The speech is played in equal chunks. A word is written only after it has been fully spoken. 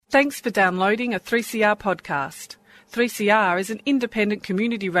Thanks for downloading a 3CR podcast. 3CR is an independent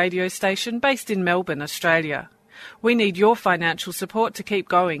community radio station based in Melbourne, Australia. We need your financial support to keep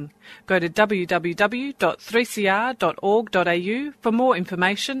going. Go to www.3cr.org.au for more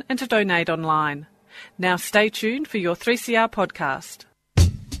information and to donate online. Now stay tuned for your 3CR podcast.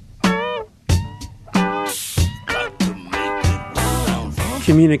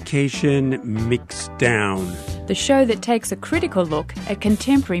 Communication Mixdown. The show that takes a critical look at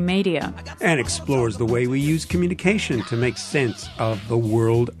contemporary media And explores the way we use communication to make sense of the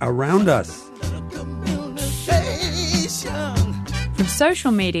world around us. from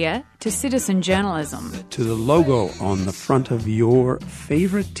social media to citizen journalism. To the logo on the front of your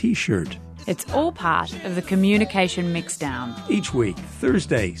favourite T-shirt. It's all part of the Communication Mixdown. Each week,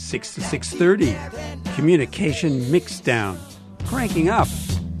 Thursday, 6 to 6:30. Communication Mixdown. Cranking up.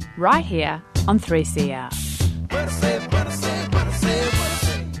 Right here on 3CR.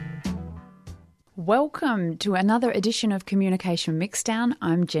 Welcome to another edition of Communication Mixdown.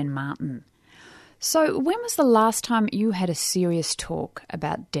 I'm Jen Martin. So, when was the last time you had a serious talk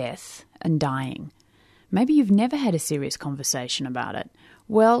about death and dying? Maybe you've never had a serious conversation about it.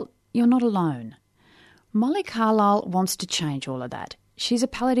 Well, you're not alone. Molly Carlisle wants to change all of that. She's a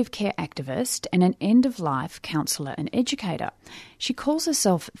palliative care activist and an end-of-life counsellor and educator. She calls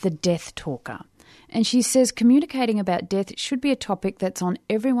herself the death talker. And she says communicating about death should be a topic that's on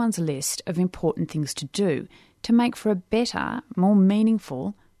everyone's list of important things to do to make for a better, more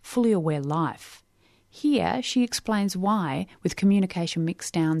meaningful, fully aware life. Here she explains why with Communication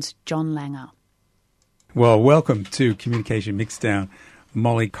Mixdown's John Langer. Well, welcome to Communication Mixdown,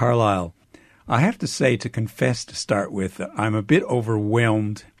 Molly Carlisle. I have to say, to confess to start with, I'm a bit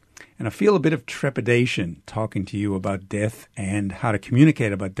overwhelmed and I feel a bit of trepidation talking to you about death and how to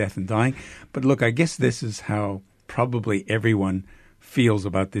communicate about death and dying. But look, I guess this is how probably everyone feels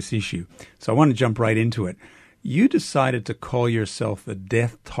about this issue. So I want to jump right into it. You decided to call yourself the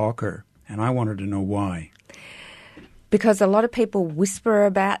death talker, and I wanted to know why. Because a lot of people whisper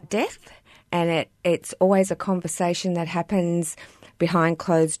about death, and it's always a conversation that happens behind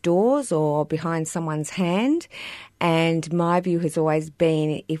closed doors or behind someone's hand. And my view has always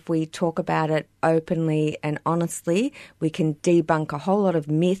been if we talk about it openly and honestly, we can debunk a whole lot of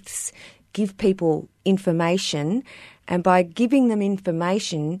myths, give people information, and by giving them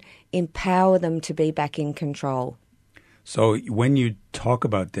information, empower them to be back in control. So when you talk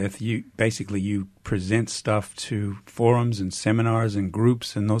about death, you present stuff to forums and seminars and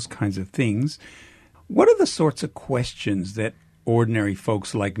groups and those kinds of things. What are the sorts of questions that ordinary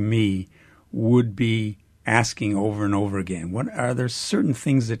folks like me would be asking over and over again? Are there certain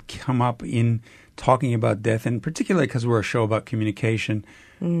things that come up in talking about death, and particularly because we're a show about communication,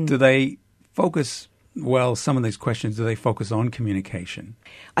 do they focus, some of these questions, do they focus on communication?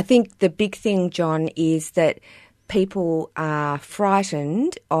 I think the big thing, John, is that people are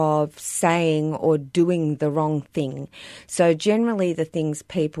frightened of saying or doing the wrong thing. So generally the things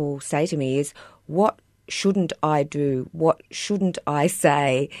people say to me is, what shouldn't I do? What shouldn't I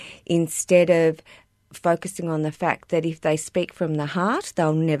say? Instead of focusing on the fact that if they speak from the heart,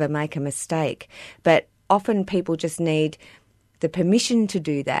 they'll never make a mistake. But often people just need the permission to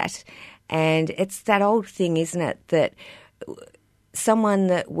do that. And it's that old thing, isn't it, that someone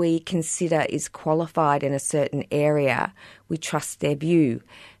that we consider is qualified in a certain area, we trust their view.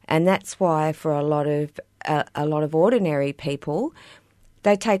 And that's why for a lot of ordinary people,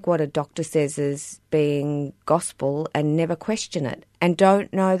 they take what a doctor says as being gospel and never question it, and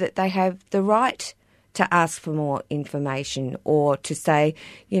don't know that they have the right to ask for more information or to say,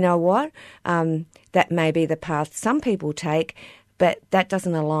 you know what, that may be the path some people take, but that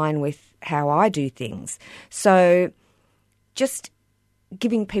doesn't align with how I do things. So just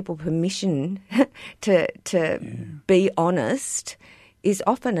giving people permission to be honest is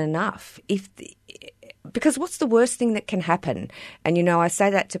often enough. Because what's the worst thing that can happen? And, I say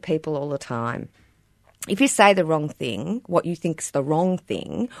that to people all the time. If you say the wrong thing, what you think's the wrong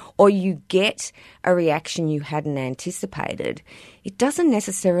thing, or you get a reaction you hadn't anticipated, it doesn't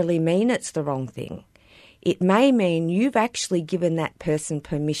necessarily mean it's the wrong thing. It may mean you've actually given that person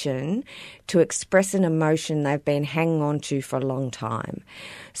permission to express an emotion they've been hanging on to for a long time.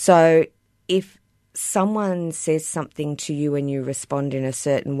 So if someone says something to you and you respond in a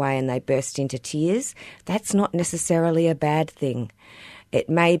certain way and they burst into tears, that's not necessarily a bad thing. It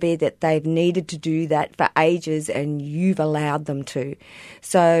may be that they've needed to do that for ages and you've allowed them to.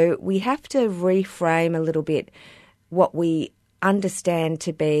 So we have to reframe a little bit what we understand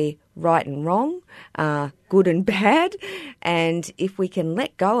to be right and wrong, good and bad. And if we can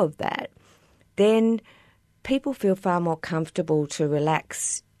let go of that, then people feel far more comfortable to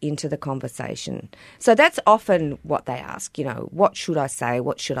relax into the conversation. So that's often what they ask, you know, what should I say,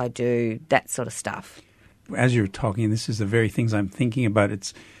 what should I do, that sort of stuff. As you're talking, this is the very things I'm thinking about.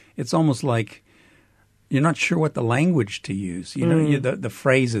 It's almost like you're not sure what the language to use. You know, the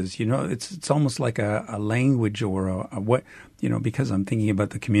phrases. You know, it's almost like a language or a what. You know, because I'm thinking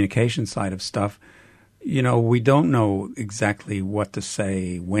about the communication side of stuff. You know, we don't know exactly what to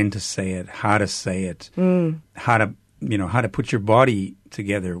say, when to say it, how to say it, how to put your body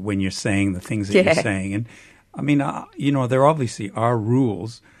together when you're saying the things that you're saying. And I mean, you know, there obviously are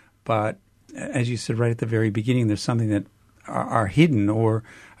rules, but as you said right at the very beginning, there's something that are hidden or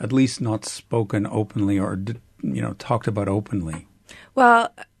at least not spoken openly or, you know, talked about openly.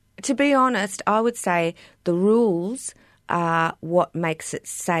 Well, to be honest, I would say the rules are what makes it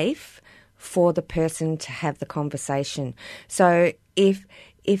safe for the person to have the conversation. So if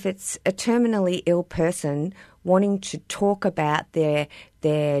it's a terminally ill person wanting to talk about their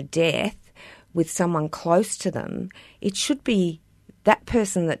death with someone close to them, it should be that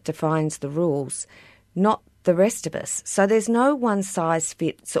person that defines the rules, not the rest of us. So there's no one size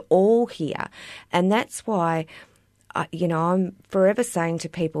fits all here. And that's why, you know, I'm forever saying to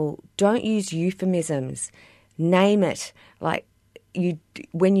people, don't use euphemisms. Name it. Like,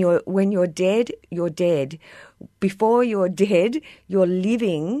 when you're dead, you're dead. Before you're dead, you're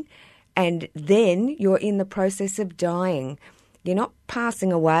living, and then you're in the process of dying. You're not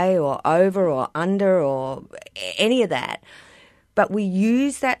passing away or over or under or any of that. But we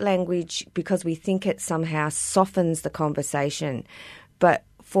use that language because we think it somehow softens the conversation. But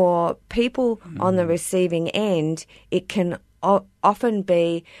for people on the receiving end, it can often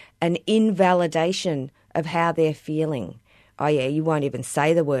be an invalidation of how they're feeling. Oh, yeah, you won't even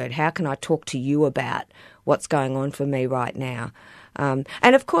say the word. How can I talk to you about what's going on for me right now? And,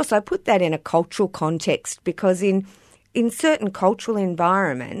 of course, I put that in a cultural context because in certain cultural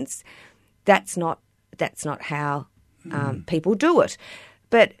environments, that's not how people do it.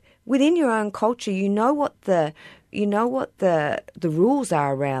 But within your own culture, you know what the rules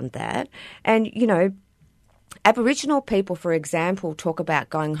are around that. And, you know, Aboriginal people, for example, talk about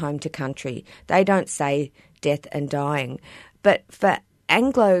going home to country. They don't say death and dying. But for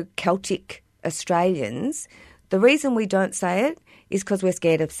Anglo-Celtic Australians, the reason we don't say it is because we're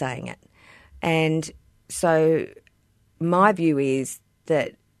scared of saying it. And so my view is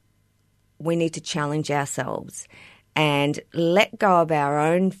that we need to challenge ourselves and let go of our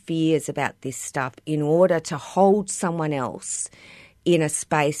own fears about this stuff in order to hold someone else in a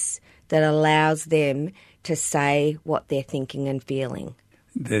space that allows them to say what they're thinking and feeling.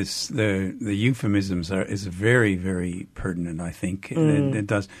 The euphemisms is very, very pertinent, I think. It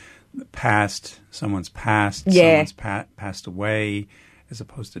does. Someone's passed, someone's passed away, as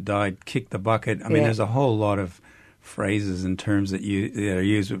opposed to died, kicked the bucket. I mean, there's a whole lot of phrases and terms that are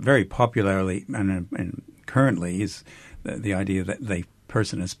used very popularly and currently is the idea that the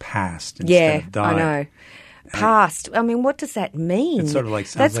person has passed instead of died. I know. Passed. I mean, what does that mean? It's sort of like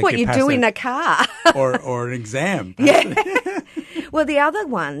that's like what you do in a car, or an exam. Yeah. Well, the other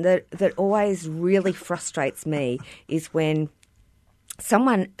one that always really frustrates me is when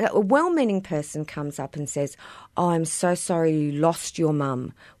a well-meaning person comes up and says, "Oh, I'm so sorry you lost your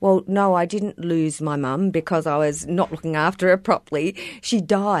mum." Well, no, I didn't lose my mum because I was not looking after her properly. She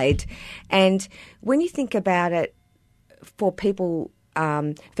died. And when you think about it, for people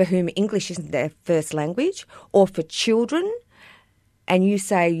for whom English isn't their first language, or for children, and you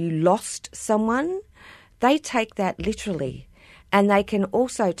say you lost someone, they take that literally. And they can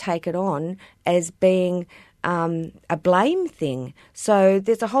also take it on as being a blame thing. So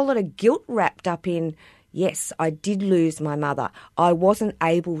there's a whole lot of guilt wrapped up in, yes, I did lose my mother. I wasn't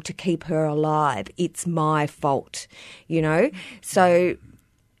able to keep her alive. It's my fault, you know. So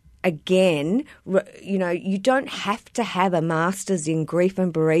again, you know, you don't have to have a master's in grief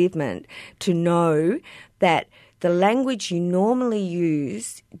and bereavement to know that the language you normally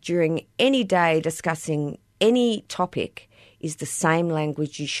use during any day discussing any topic is the same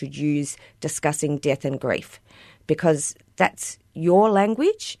language you should use discussing death and grief, because that's your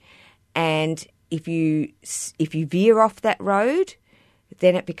language, and if you veer off that road,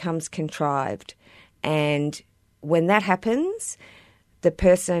 then it becomes contrived. And when that happens, the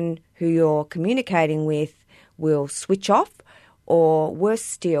person who you're communicating with will switch off, or worse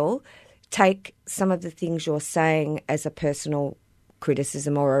still, take some of the things you're saying as a personal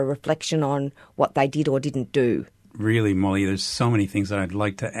criticism or a reflection on what they did or didn't do. Really, Molly, there's so many things that I'd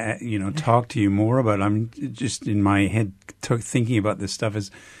like to, talk to you more about. I'm just in my head thinking about this stuff as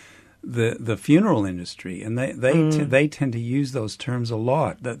the funeral industry, and they tend to use those terms a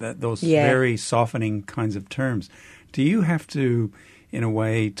lot. Those very softening kinds of terms. Do you have to in a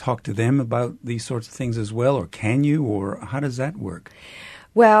way, talk to them about these sorts of things as well? Or can you? Or how does that work?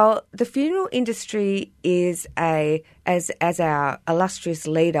 Well, the funeral industry is as our illustrious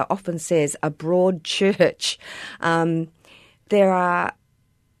leader often says, a broad church. There are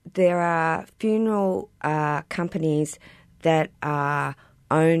funeral companies that are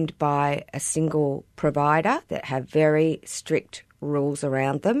owned by a single provider that have very strict rules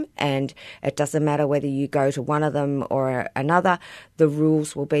around them, and it doesn't matter whether you go to one of them or another, the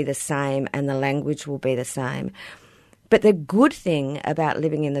rules will be the same and the language will be the same. But the good thing about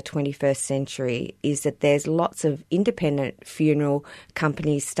living in the 21st century is that there's lots of independent funeral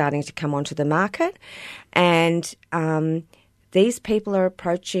companies starting to come onto the market, and these people are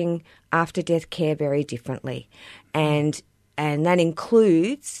approaching after-death care very differently, and that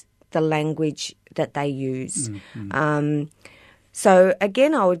includes the language that they use. Mm-hmm. So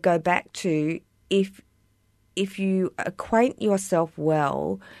again, I would go back to if you acquaint yourself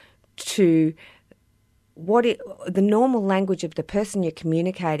well to the normal language of the person you're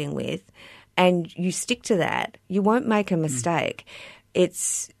communicating with, and you stick to that, you won't make a mistake.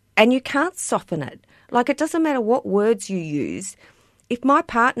 And you can't soften it. Like, it doesn't matter what words you use. If my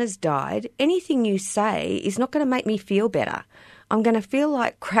partner's died, anything you say is not going to make me feel better. I'm going to feel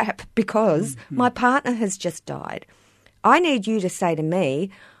like crap because my partner has just died. I need you to say to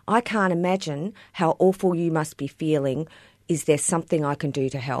me, I can't imagine how awful you must be feeling. Is there something I can do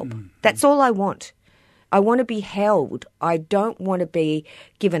to help? That's all I want. I want to be held. I don't want to be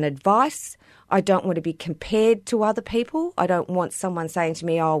given advice. I don't want to be compared to other people. I don't want someone saying to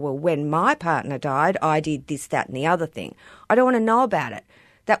me, oh, well, when my partner died, I did this, that and the other thing. I don't want to know about it.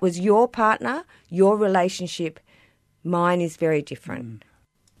 That was your partner, your relationship. Mine is very different.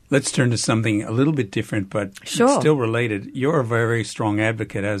 Let's turn to something a little bit different, but still related. You're a very strong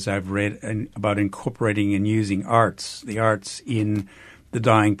advocate, as I've read, about incorporating and using the arts in the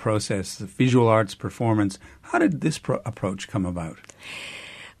dying process, the visual arts, performance. How did this approach come about?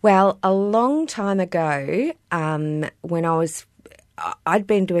 Well, a long time ago, when I'd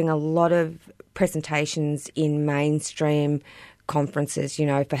been doing a lot of presentations in mainstream conferences,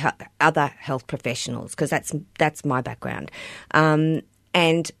 for other health professionals, because that's my background.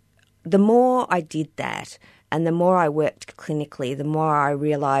 And the more I did that and the more I worked clinically, the more I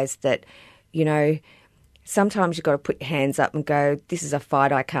realised that, sometimes you've got to put your hands up and go, this is a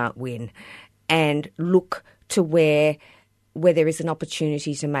fight I can't win, and look to where there is an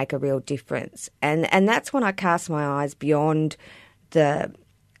opportunity to make a real difference. And that's when I cast my eyes beyond the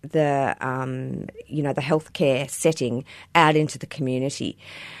healthcare setting out into the community.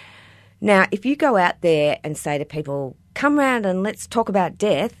 Now, if you go out there and say to people, come round and let's talk about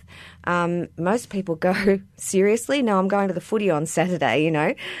death, most people go, seriously? No, I'm going to the footy on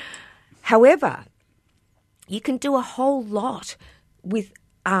Saturday, However, you can do a whole lot with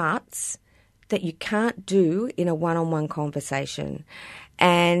arts that you can't do in a one-on-one conversation.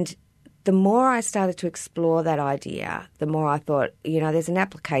 And the more I started to explore that idea, the more I thought, there's an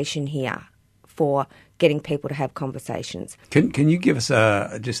application here for getting people to have conversations. Can you give us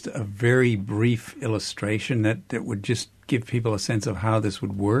just a very brief illustration that would just give people a sense of how this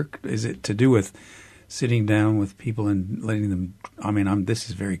would work? Is it to do with sitting down with people and letting them, this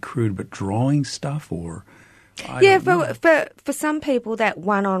is very crude, but drawing stuff or... For some people, that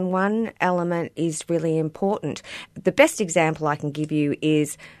one-on-one element is really important. The best example I can give you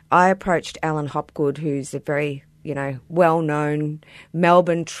is I approached Alan Hopgood, who's a very, well-known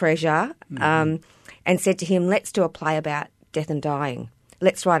Melbourne treasure, and said to him, let's do a play about death and dying.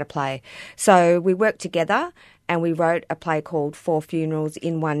 Let's write a play. So we worked together and we wrote a play called 4 Funerals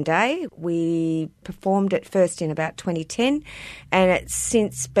in One Day. We performed it first in about 2010, and it's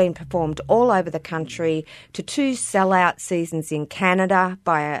since been performed all over the country to 2 sellout seasons in Canada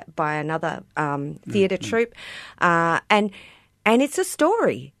by another theatre troupe. And it's a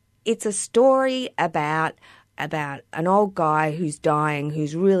story. It's a story about an old guy who's dying,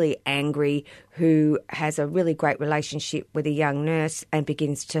 who's really angry, who has a really great relationship with a young nurse and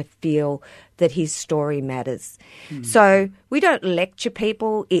begins to feel that his story matters. So we don't lecture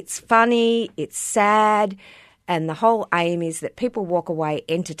people. It's funny, it's sad, and the whole aim is that people walk away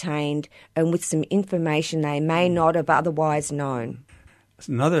entertained and with some information they may not have otherwise known.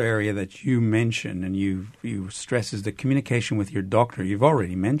 Another area that you mention and you stress is the communication with your doctor. You've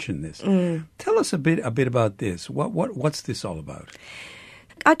already mentioned this. Tell us a bit about this. What's this all about?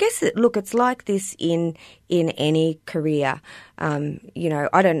 I guess it's like this in any career.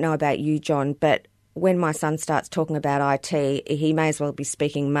 I don't know about you, John, but when my son starts talking about IT, he may as well be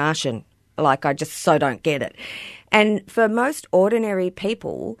speaking Martian. Like, I just so don't get it. And for most ordinary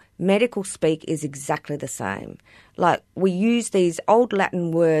people, medical speak is exactly the same. Like, we use these old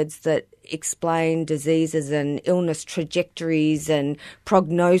Latin words that explain diseases and illness trajectories and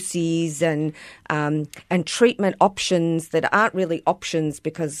prognoses and treatment options that aren't really options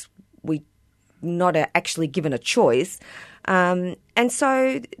because we're not actually given a choice. And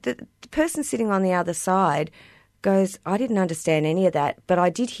so the person sitting on the other side goes, I didn't understand any of that, but I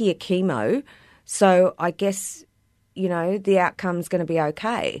did hear chemo, so I guess, the outcome's going to be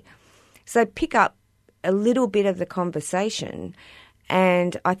okay. So pick up a little bit of the conversation,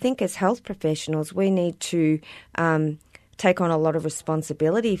 and I think as health professionals we need to take on a lot of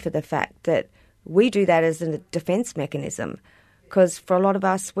responsibility for the fact that we do that as a defence mechanism, because for a lot of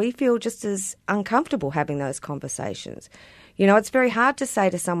us we feel just as uncomfortable having those conversations. It's very hard to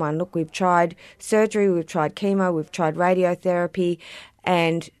say to someone, look, we've tried surgery, we've tried chemo, we've tried radiotherapy,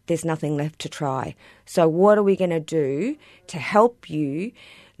 and there's nothing left to try. So what are we going to do to help you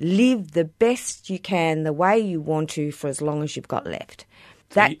live the best you can the way you want to for as long as you've got left?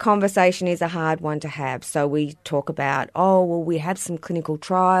 That conversation is a hard one to have. So we talk about, we have some clinical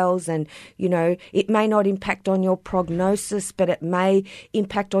trials and, it may not impact on your prognosis, but it may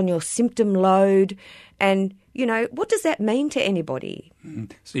impact on your symptom load. And, what does that mean to anybody?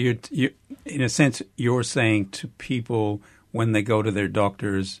 So you're in a sense, you're saying to people when they go to their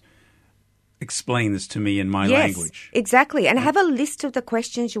doctors, explain this to me in my language. Yes, exactly. And have a list of the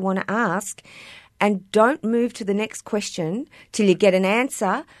questions you want to ask, and don't move to the next question till you get an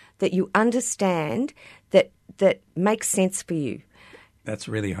answer that you understand that makes sense for you. That's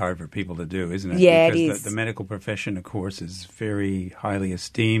really hard for people to do, isn't it? Yeah, because it is. The medical profession, of course, is very highly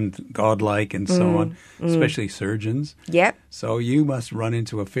esteemed, godlike, and so on, especially surgeons. Yep. So you must run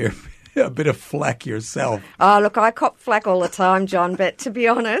into a bit of flack yourself. Oh, look, I cop flack all the time, John, but to be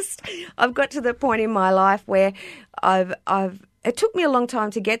honest, I've got to the point in my life where it took me a long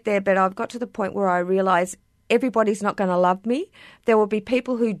time to get there, but I've got to the point where I realise everybody's not going to love me. There will be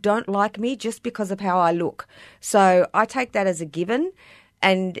people who don't like me just because of how I look. So I take that as a given.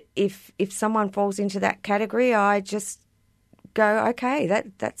 And if someone falls into that category, I just go, okay,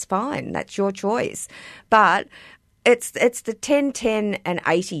 that's fine. That's your choice. But it's the 10, 10 and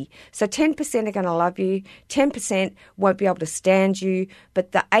 80. So 10% are going to love you, 10% won't be able to stand you,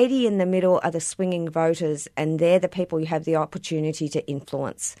 but the 80 in the middle are the swinging voters, and they're the people you have the opportunity to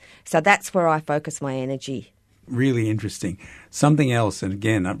influence. So that's where I focus my energy. Really interesting. Something else, and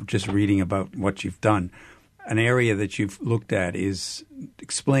again, I'm just reading about what you've done. An area that you've looked at is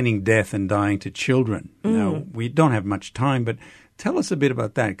explaining death and dying to children. Now, we don't have much time, but tell us a bit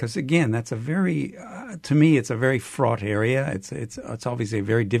about that, because again, that's a very, to me, it's a very fraught area. It's obviously a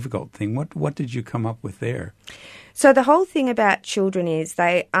very difficult thing. What did you come up with there? So the whole thing about children is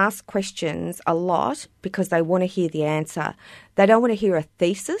they ask questions a lot because they want to hear the answer. They don't want to hear a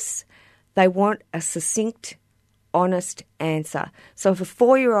thesis. They want a succinct, honest answer. So if a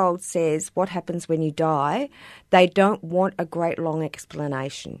 4-year-old says, what happens when you die, they don't want a great long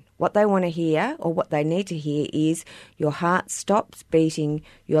explanation. What they want to hear, or what they need to hear, is your heart stops beating,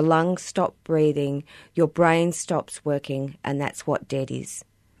 your lungs stop breathing, your brain stops working, and that's what dead is.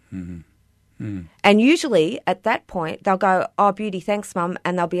 Mm-hmm. Mm. And usually at that point they'll go, oh, beauty, thanks, Mum,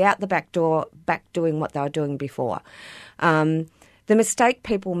 and they'll be out the back door back doing what they were doing before. The mistake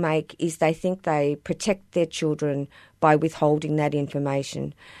people make is they think they protect their children by withholding that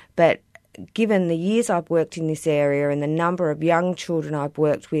information. But given the years I've worked in this area and the number of young children I've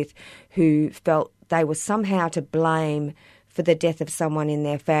worked with who felt they were somehow to blame for the death of someone in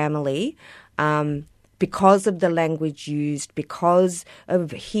their family, because of the language used, because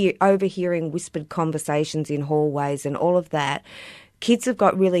of overhearing whispered conversations in hallways and all of that, kids have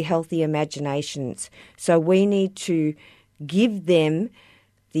got really healthy imaginations. So we need to give them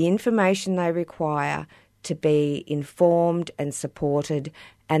the information they require to be informed and supported,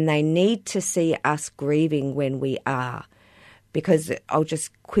 and they need to see us grieving when we are. Because I'll just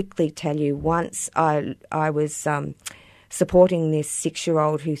quickly tell you, once I was supporting this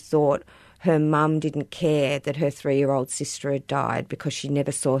 6-year-old who thought her mum didn't care that her 3-year-old sister had died because she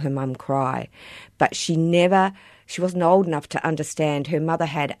never saw her mum cry. But she wasn't old enough to understand her mother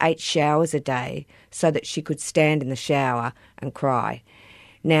had 8 showers a day so that she could stand in the shower and cry.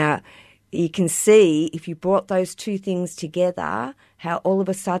 Now, you can see, if you brought those two things together, how all of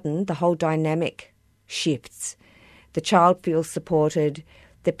a sudden the whole dynamic shifts. The child feels supported,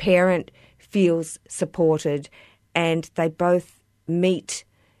 the parent feels supported, and they both meet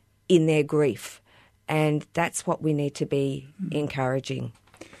in their grief. And that's what we need to be encouraging.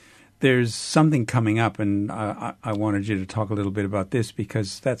 there's something coming up, and I wanted you to talk a little bit about this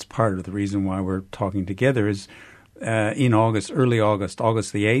because that's part of the reason why we're talking together is in August, early August,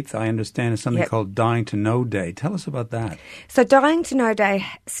 August the 8th, I understand, is something called Dying to Know Day. Tell us about that. So Dying to Know Day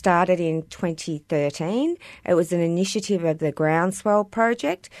started in 2013. It was an initiative of the Groundswell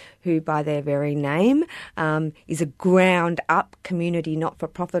Project, who by their very name is a ground-up community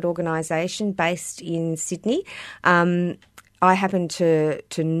not-for-profit organisation based in Sydney. I happen to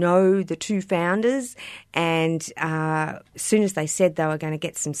know the two founders, and as soon as they said they were going to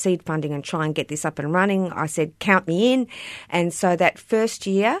get some seed funding and try and get this up and running, I said, count me in. And so that first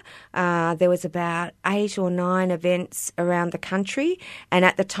year, there was about 8 or 9 events around the country. And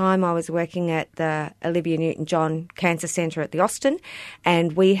at the time, I was working at the Olivia Newton-John Cancer Centre at the Austin,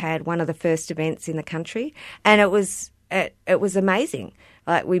 and we had one of the first events in the country. And it was amazing.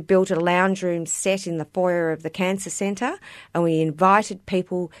 We built a lounge room set in the foyer of the cancer centre, and we invited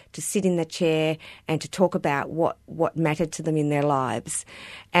people to sit in the chair and to talk about what mattered to them in their lives.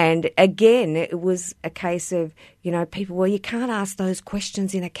 And again, it was a case of, people, well, you can't ask those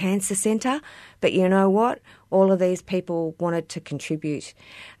questions in a cancer centre, but you know what? All of these people wanted to contribute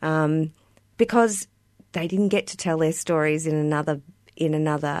because they didn't get to tell their stories in another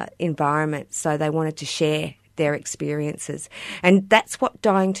environment, so they wanted to share their experiences. And that's what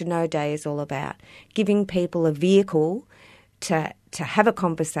Dying to Know Day is all about, giving people a vehicle to have a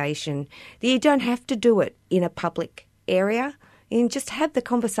conversation. You don't have to do it in a public area. You can just have the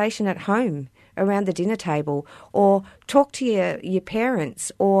conversation at home around the dinner table, or talk to your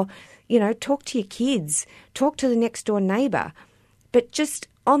parents, or, talk to your kids, talk to the next door neighbour. But just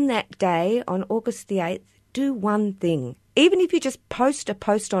on that day, on August the 8th, do one thing, even if you just post a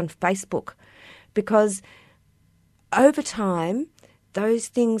post on Facebook, because over time, those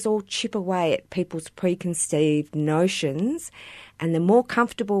things all chip away at people's preconceived notions, and the more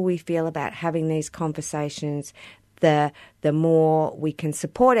comfortable we feel about having these conversations, the more we can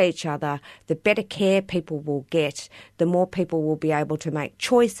support each other, the better care people will get, the more people will be able to make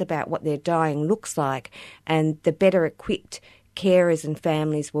choice about what their dying looks like, and the better equipped carers and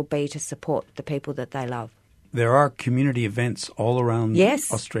families will be to support the people that they love. There are community events all around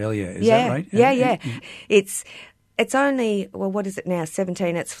Australia, is that right? Yeah. It's only, what is it now,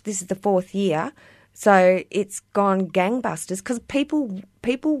 17? This is the 4th year. So it's gone gangbusters because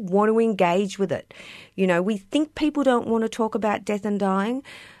people want to engage with it. We think people don't want to talk about death and dying,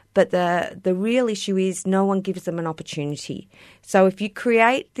 but the real issue is no one gives them an opportunity. So if you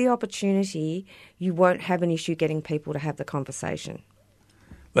create the opportunity, you won't have an issue getting people to have the conversation.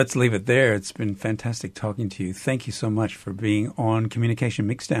 Let's leave it there. It's been fantastic talking to you. Thank you so much for being on Communication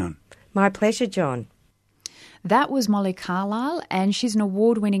Mixdown. My pleasure, John. That was Molly Carlisle, and she's an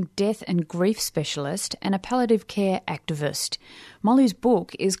award-winning death and grief specialist and a palliative care activist. Molly's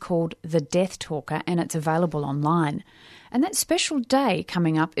book is called The Death Talker, and it's available online. And that special day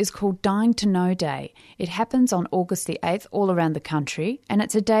coming up is called Dying to Know Day. It happens on August the 8th all around the country, and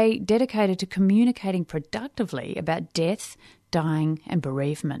it's a day dedicated to communicating productively about death, dying and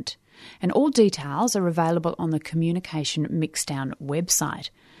bereavement. And all details are available on the Communication Mixdown website.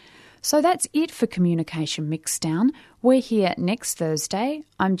 So that's it for Communication Mixdown. We're here next Thursday.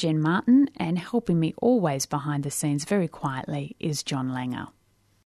 I'm Jen Martin, and helping me always behind the scenes very quietly is John Langer.